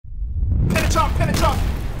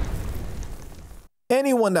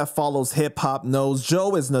Anyone that follows hip-hop knows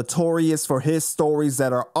Joe is notorious for his stories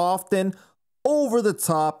that are often over the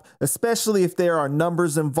top, especially if there are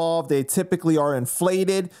numbers involved. They typically are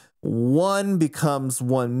inflated. 1 becomes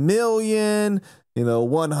 1 million,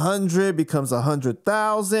 100 becomes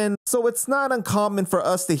 100,000. So it's not uncommon for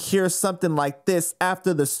us to hear something like this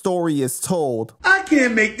after the story is told. I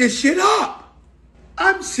can't make this shit up.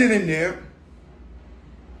 I'm sitting there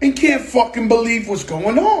and can't fucking believe what's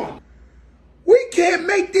going on. We can't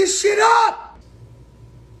make this shit up.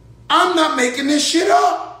 I'm not making this shit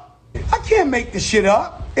up. I can't make this shit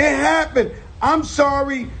up. It happened. I'm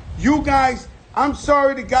sorry, you guys. I'm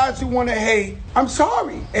sorry, the guys who want to hate. I'm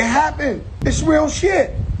sorry. It happened. It's real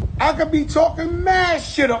shit. I could be talking mad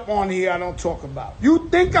shit up on here I don't talk about. You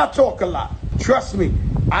think I talk a lot. Trust me,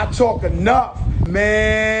 I talk enough.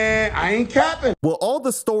 Man, I ain't capping. Well, all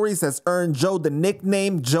the stories has earned Joe the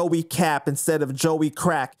nickname Joey Cap instead of Joey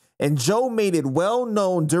Crack. And Joe made it well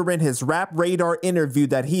known during his Rap Radar interview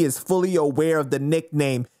that he is fully aware of the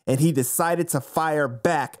nickname and he decided to fire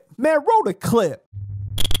back. Man, roll the clip.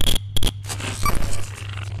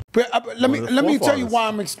 But let me tell you why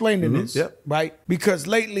I'm explaining this, right? Because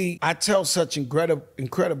lately I tell such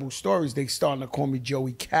incredible stories. They starting to call me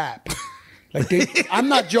Joey Cap. I'm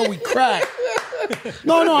not Joey Crack.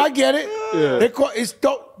 No, I get it. Yeah. They call if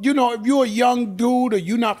you're a young dude or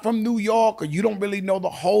you're not from New York or you don't really know the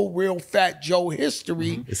whole real Fat Joe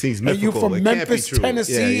history, it seems mythical. And you're from Memphis,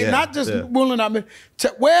 Tennessee, not just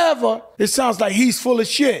wherever, it sounds like he's full of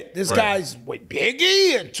shit. This guy's with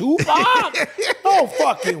Biggie and Tupac. No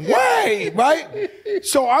fucking way, right?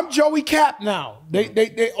 So I'm Joey Cap now.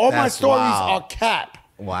 All my stories are Cap.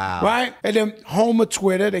 Wow. Right? And then home of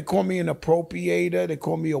Twitter, they call me an appropriator. They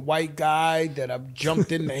call me a white guy that I've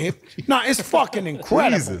jumped in the hip. Nah, it's fucking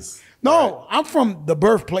incredible. Jesus. No, I'm from the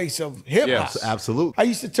birthplace of hip hop. Yes, absolutely. I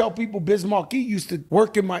used to tell people Biz Markie used to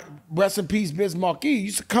work in my, rest in peace, Biz Markie,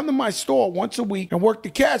 used to come to my store once a week and work the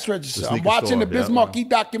cash register. I'm watching the Biz Markie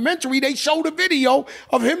documentary. They showed a video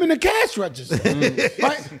of him in the cash register.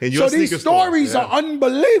 Right? So these stories are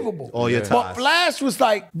unbelievable. All your ties. But Flash was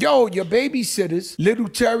like, yo, your babysitters, Little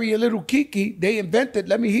Terry and Little Kiki, they invented,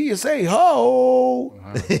 let me hear you say, ho.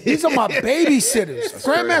 These are my babysitters.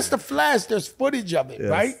 Grandmaster Flash, there's footage of it,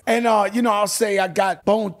 right? And I'll say I got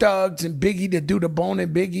Bone Thugs and Biggie to do the Bone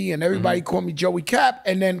and Biggie, and everybody call me Joey Cap,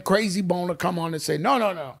 and then Crazy Bone will come on and say, no,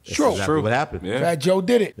 it's true. Exactly what happened. Fat Joe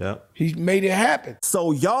did it. He made it happen.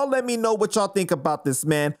 So y'all let me know what y'all think about this,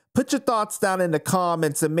 man. Put your thoughts down in the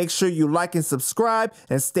comments and make sure you like and subscribe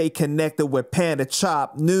and stay connected with Panda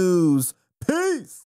Chop News. Peace.